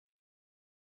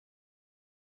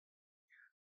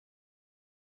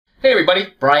Hey everybody,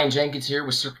 Brian Jenkins here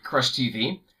with Circuit Crush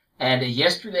TV, and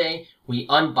yesterday we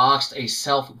unboxed a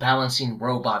self-balancing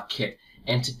robot kit,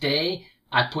 and today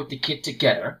I put the kit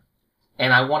together,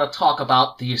 and I want to talk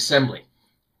about the assembly.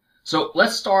 So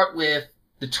let's start with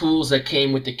the tools that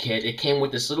came with the kit. It came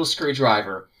with this little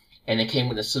screwdriver, and it came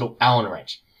with this little Allen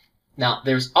wrench. Now,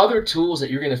 there's other tools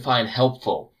that you're going to find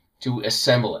helpful to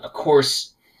assemble it. Of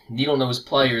course, needle nose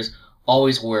pliers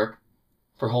always work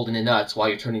for holding the nuts while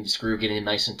you're turning the screw, getting it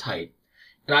nice and tight.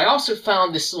 And I also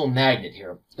found this little magnet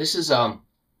here. This is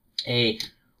a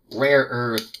rare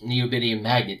earth neodymium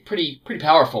magnet, pretty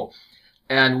powerful.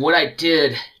 And what I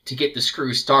did to get the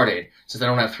screw started, since I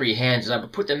don't have three hands, is I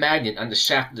would put the magnet on the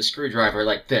shaft of the screwdriver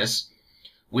like this,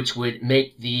 which would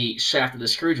make the shaft of the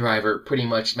screwdriver pretty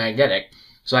much magnetic.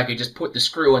 So I could just put the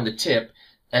screw on the tip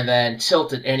and then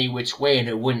tilt it any which way and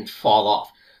it wouldn't fall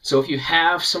off. So if you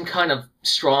have some kind of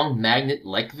strong magnet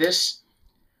like this,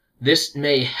 this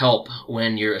may help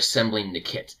when you're assembling the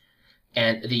kit.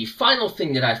 And the final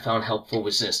thing that I found helpful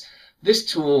was this. This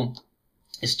tool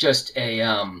is just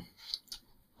a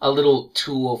little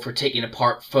tool for taking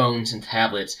apart phones and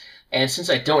tablets. And since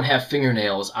I don't have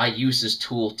fingernails, I use this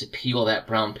tool to peel that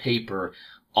brown paper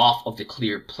off of the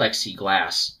clear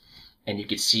plexiglass. And you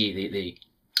can see the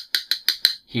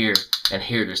here and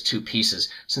here there's two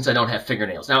pieces, since I don't have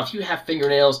fingernails. Now, if you have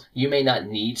fingernails, you may not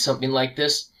need something like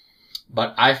this,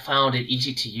 but I found it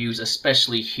easy to use,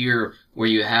 especially here where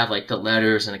you have like the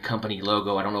letters and a company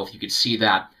logo. I don't know if you could see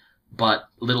that, but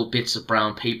little bits of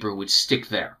brown paper would stick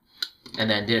there. And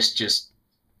then this just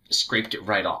scraped it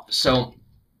right off. So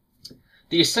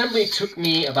the assembly took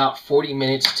me about 40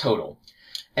 minutes total.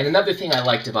 And another thing I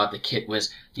liked about the kit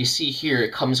was, you see here,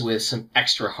 it comes with some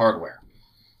extra hardware.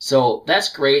 So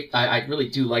that's great. I really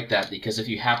do like that, because if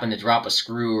you happen to drop a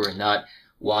screw or a nut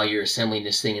while you're assembling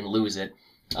this thing and lose it,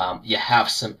 you have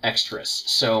some extras.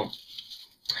 So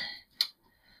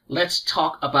let's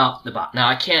talk about the bot.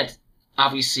 Now,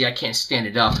 obviously I can't stand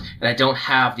it up, and I don't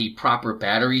have the proper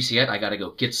batteries yet. I gotta go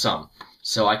get some.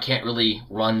 So I can't really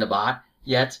run the bot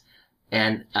yet,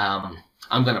 and I'm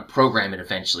gonna program it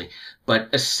eventually.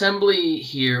 But assembly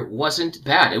here wasn't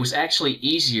bad. It was actually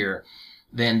easier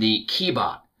than the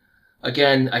Keybot.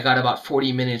 Again, I got about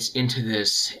 40 minutes into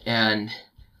this, and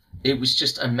it was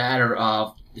just a matter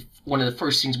of, one of the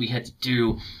first things we had to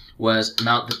do was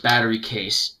mount the battery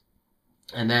case,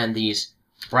 and then these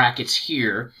brackets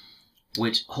here,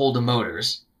 which hold the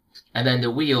motors, and then the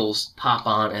wheels pop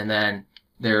on, and then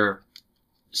they're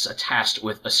attached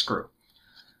with a screw.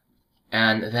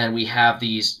 And then we have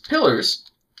these pillars,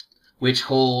 which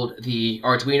hold the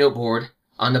Arduino board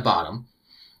on the bottom.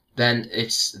 Then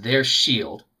it's their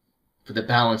shield for the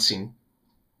balancing,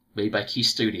 made by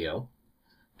Keyestudio.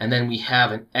 And then we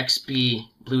have an XB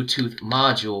Bluetooth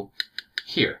module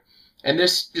here. And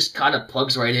this just kind of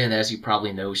plugs right in. As you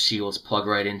probably know, shields plug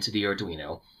right into the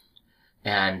Arduino.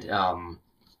 And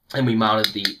we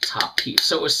mounted the top piece.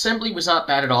 So assembly was not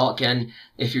bad at all. Again,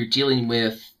 if you're dealing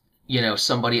with,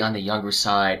 somebody on the younger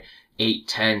side, 8,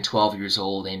 10, 12 years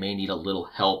old, they may need a little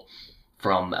help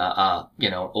from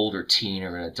an older teen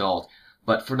or an adult.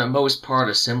 But for the most part,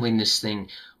 assembling this thing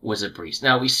was a breeze.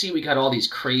 Now, we got all these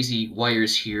crazy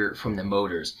wires here from the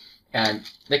motors. And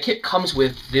the kit comes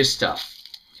with this stuff.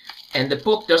 And the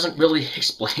book doesn't really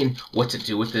explain what to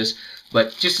do with this.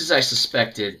 But just as I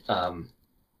suspected,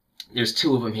 there's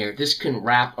two of them here. This can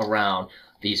wrap around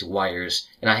these wires.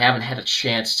 And I haven't had a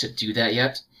chance to do that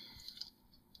yet,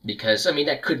 because,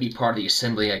 that could be part of the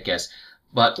assembly, I guess.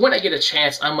 But when I get a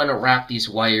chance, I'm going to wrap these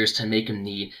wires to make them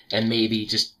neat, and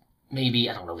maybe,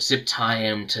 I don't know, zip tie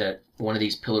them to one of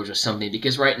these pillars or something,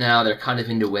 because right now they're kind of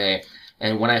in the way,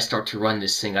 and when I start to run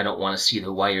this thing, I don't want to see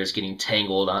the wires getting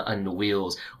tangled on the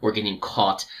wheels or getting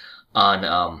caught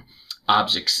on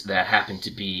objects that happen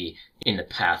to be in the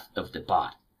path of the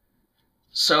bot.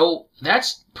 So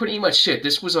that's pretty much it.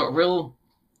 This was a real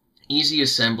easy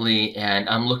assembly, and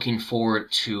I'm looking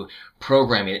forward to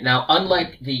programming it. Now,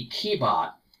 unlike the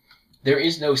Keybot, there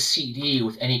is no CD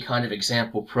with any kind of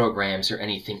example programs or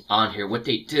anything on here. What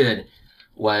they did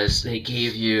was they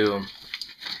gave you,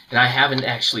 and I haven't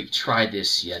actually tried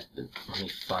this yet, but let me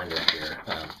find it here.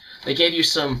 They gave you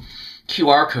some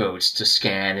QR codes to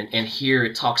scan, and here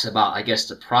it talks about, I guess,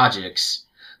 the projects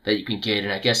that you can get,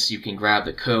 and I guess you can grab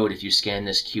the code if you scan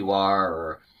this QR,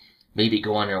 or maybe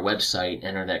go on their website,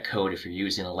 enter that code if you're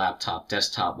using a laptop,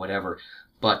 desktop, whatever.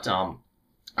 But I'm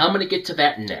going to get to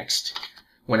that next.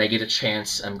 When I get a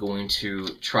chance, I'm going to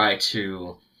try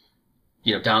to,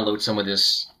 download some of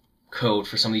this code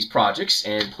for some of these projects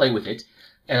and play with it.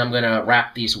 And I'm going to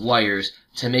wrap these wires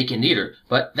to make it neater.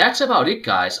 But that's about it,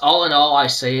 guys. All in all, I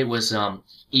say it was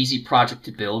easy project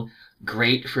to build,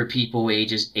 great for people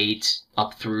ages 8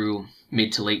 up through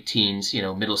mid to late teens,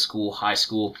 middle school, high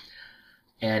school.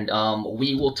 And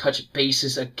we will touch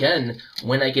bases again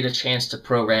when I get a chance to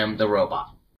program the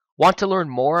robot. Want to learn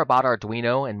more about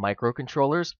Arduino and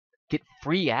microcontrollers? Get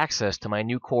free access to my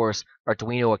new course,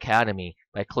 Arduino Academy,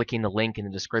 by clicking the link in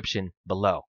the description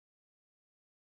below.